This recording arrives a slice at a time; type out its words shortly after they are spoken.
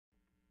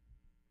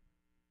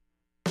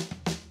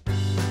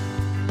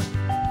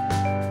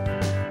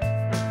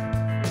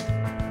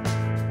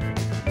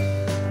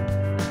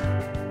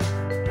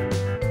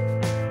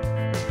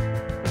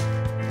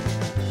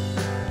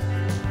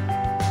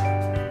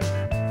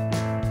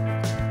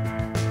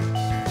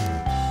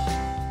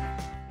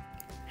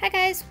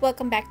loves,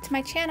 welcome back to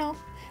my channel.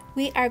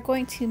 We are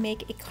going to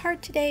make a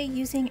card today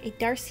using a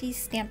Darcie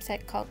stamp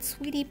set called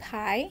Sweetie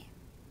Pie.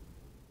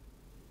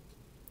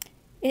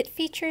 It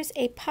features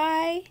a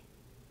pie,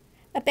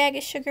 a bag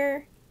of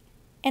sugar,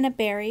 and a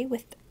berry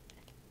with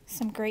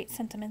some great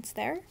sentiments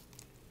there.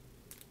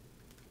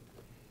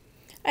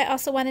 I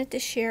also wanted to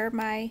share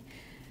my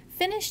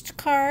finished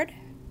card.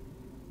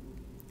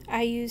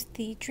 I used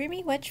the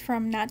Dreamy Witch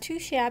from Not Too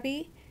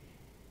Shabby.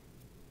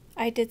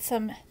 I did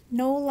some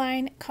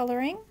no-line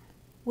coloring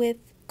with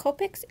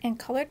Copics and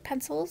colored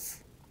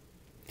pencils.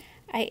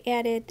 I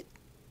added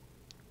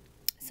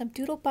some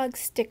Doodlebug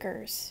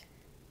stickers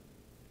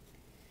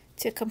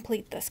to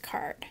complete this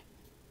card.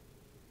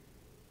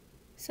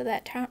 So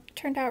that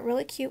turned out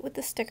really cute with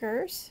the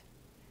stickers.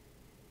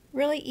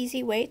 Really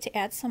easy way to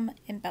add some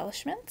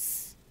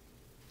embellishments.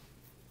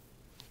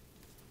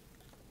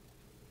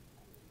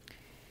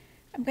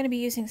 I'm going to be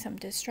using some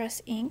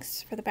distress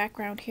inks for the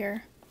background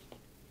here.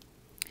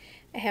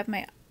 I have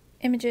my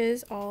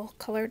images all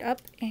colored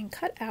up and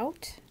cut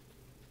out.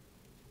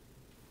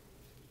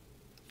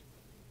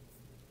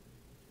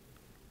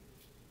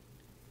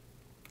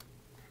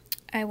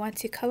 I want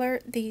to color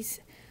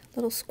these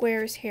little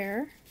squares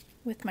here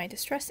with my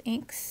distress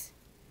inks.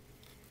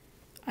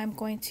 I'm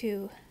going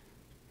to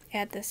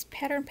add this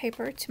pattern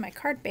paper to my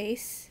card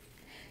base.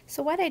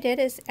 So what I did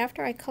is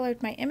after I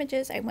colored my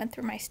images, I went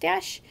through my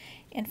stash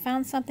and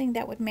found something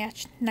that would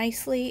match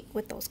nicely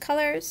with those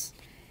colors.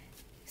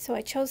 So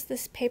I chose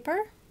this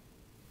paper.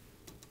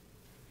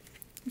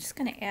 I'm just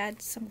going to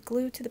add some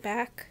glue to the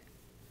back.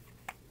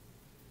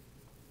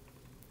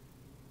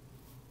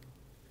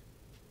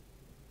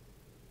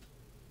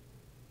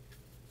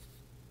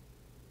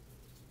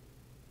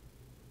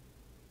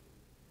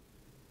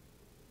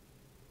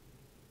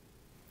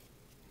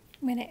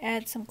 I'm going to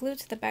add some glue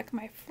to the back of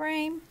my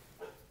frame.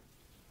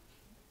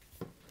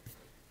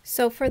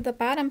 So for the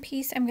bottom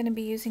piece, I'm going to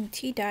be using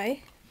tea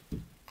dye.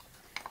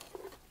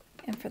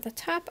 And for the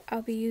top,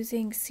 I'll be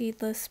using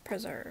seedless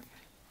preserve.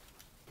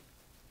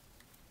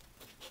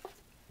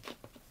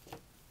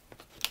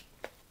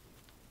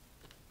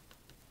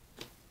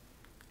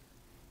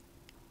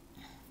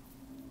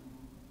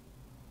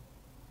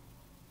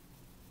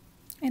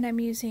 And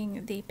I'm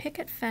using the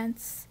Picket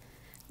Fence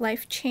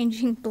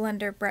Life-Changing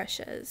Blender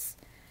brushes.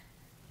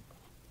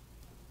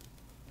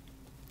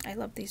 I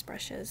love these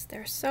brushes.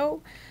 They're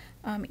so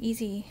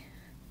easy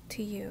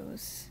to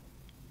use.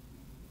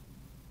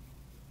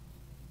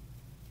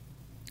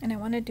 And I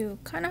want to do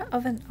kind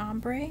of an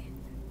ombre.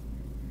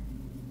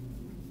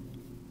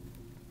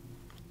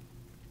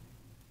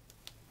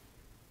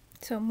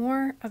 So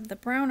more of the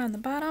brown on the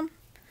bottom,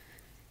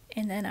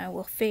 and then I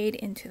will fade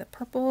into the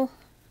purple.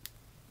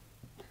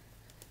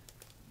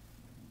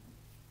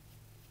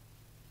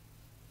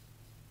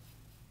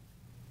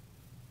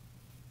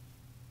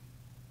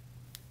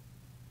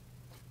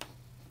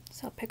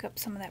 So I'll pick up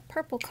some of that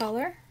purple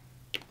color.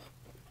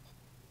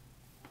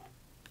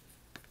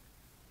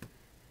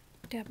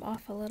 Dab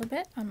off a little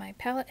bit on my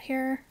palette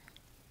here.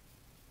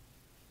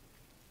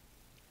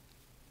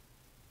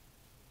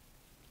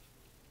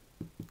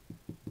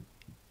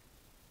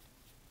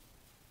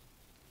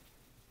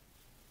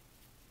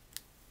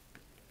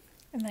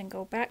 And then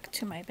go back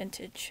to my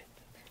vintage,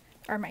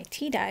 or my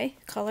tea dye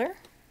color,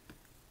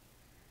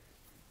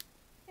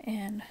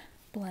 and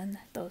blend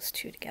those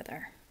two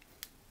together.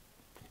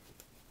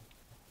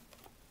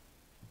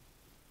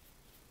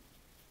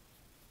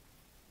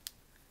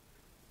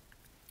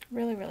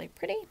 Really, really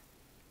pretty.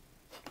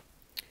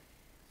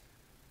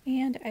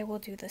 And I will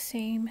do the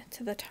same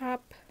to the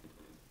top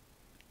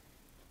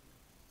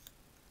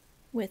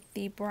with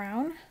the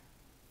brown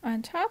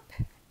on top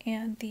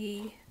and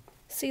the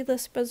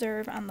seedless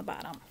preserve on the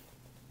bottom.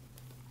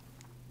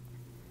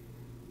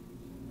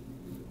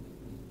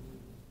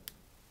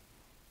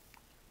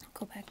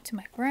 Go back to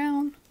my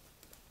brown.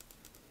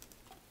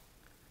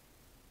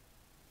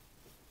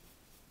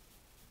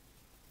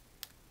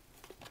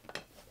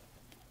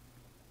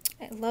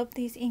 I love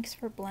these inks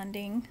for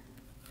blending.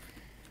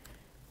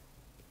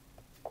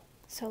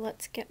 So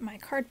let's get my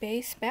card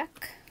base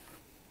back.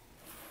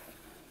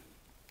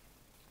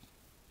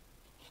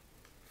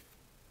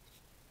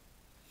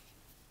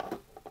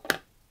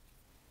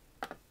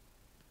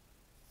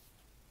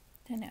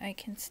 Then I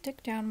can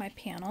stick down my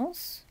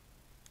panels.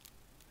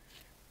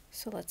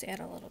 So let's add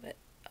a little bit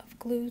of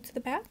glue to the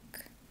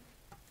back.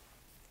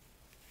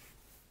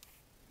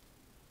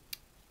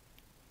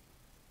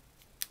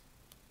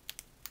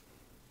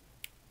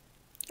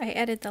 I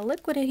added the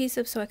liquid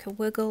adhesive so I could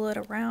wiggle it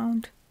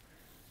around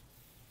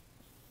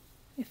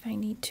if I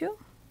need to.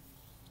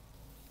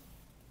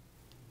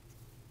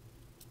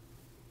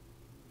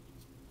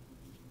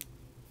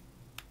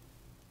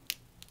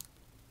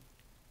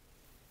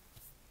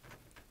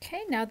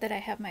 Okay, now that I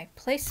have my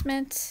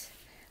placement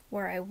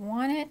where I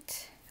want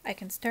it, I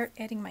can start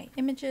adding my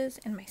images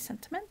and my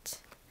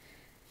sentiment.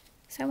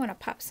 So I want to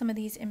pop some of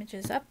these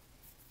images up.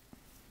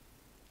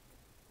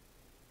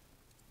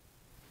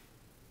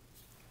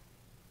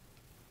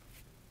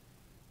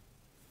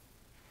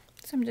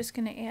 So I'm just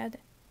going to add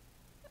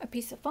a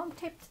piece of foam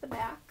tape to the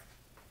back.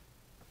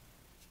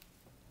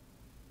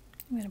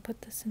 I'm going to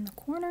put this in the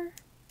corner.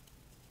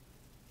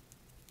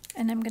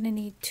 And I'm going to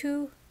need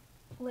 2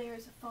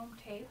 layers of foam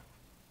tape.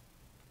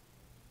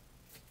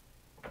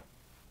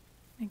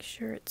 Make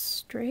sure it's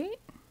straight.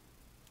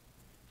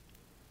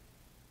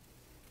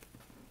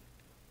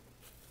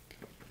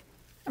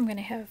 I'm going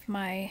to have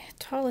my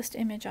tallest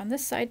image on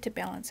this side to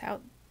balance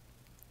out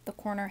the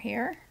corner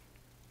here.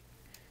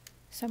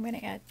 So I'm going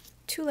to add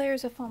 2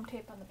 layers of foam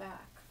tape on the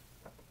back.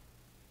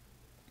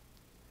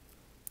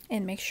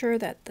 And make sure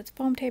that the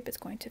foam tape is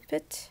going to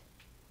fit.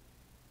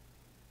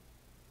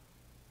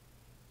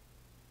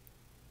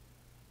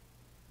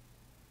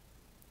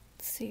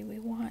 Let's see, we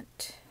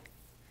want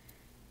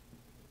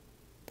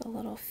the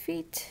little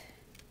feet.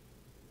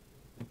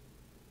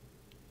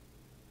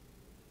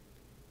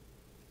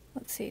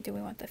 Let's see, do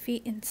we want the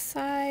feet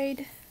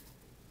inside?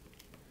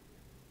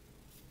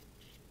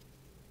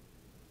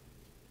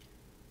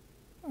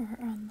 Or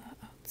on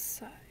the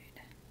outside?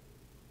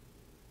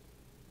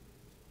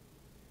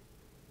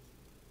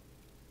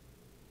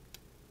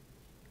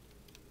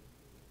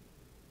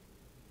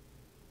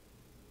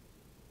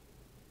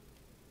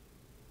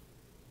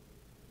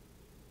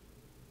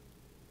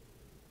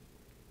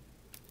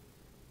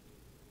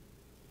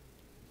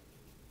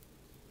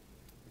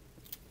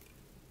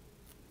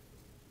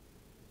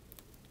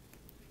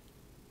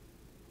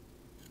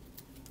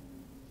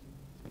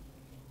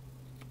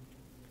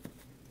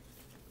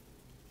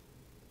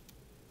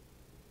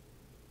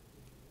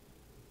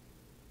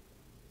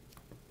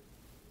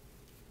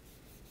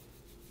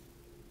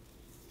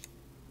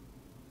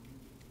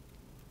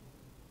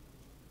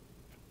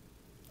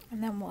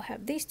 And then we'll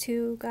have these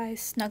 2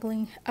 guys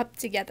snuggling up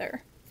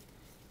together.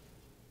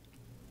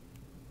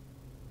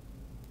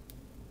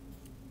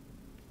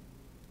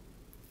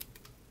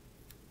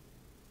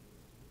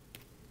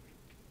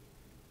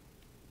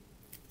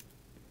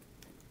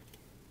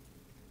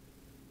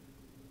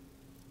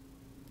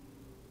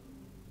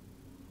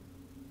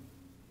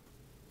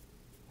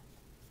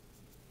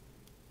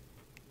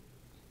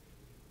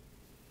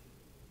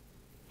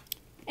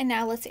 And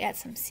now let's add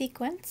some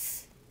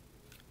sequins.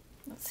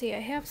 Let's see, I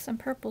have some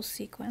purple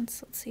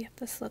sequins. Let's see if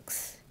this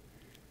looks...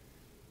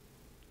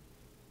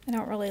 I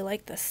don't really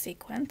like this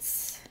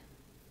sequence.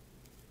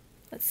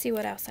 Let's see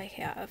what else I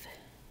have.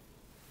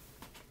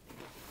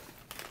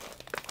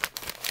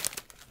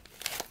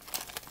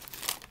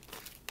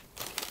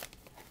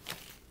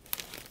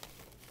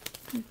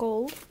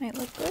 Gold might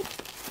look good.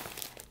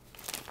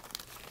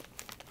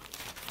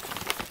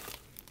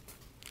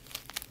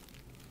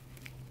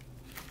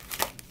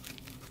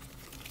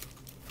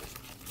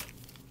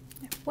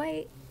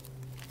 White.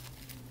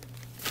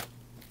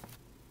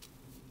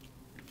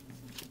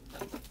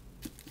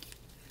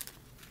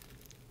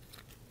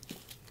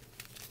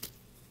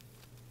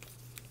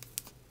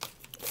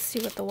 Let's see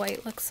what the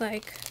white looks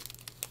like.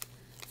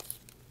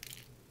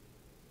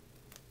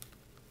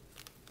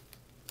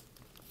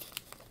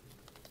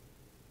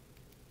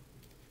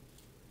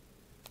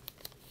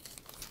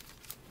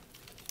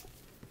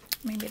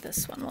 Maybe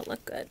this one will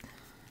look good.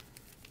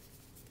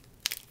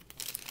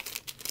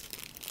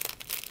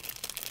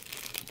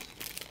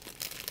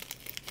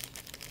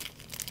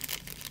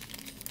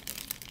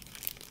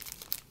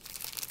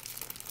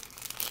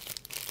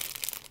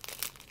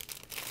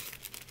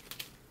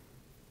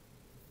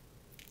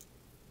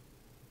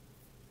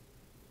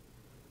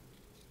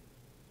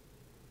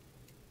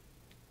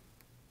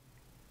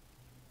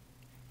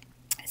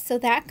 So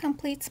that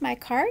completes my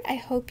card. I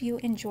hope you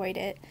enjoyed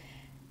it.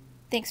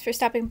 Thanks for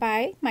stopping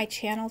by my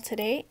channel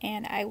today,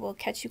 and I will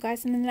catch you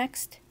guys in the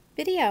next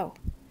video.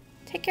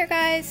 Take care,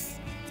 guys.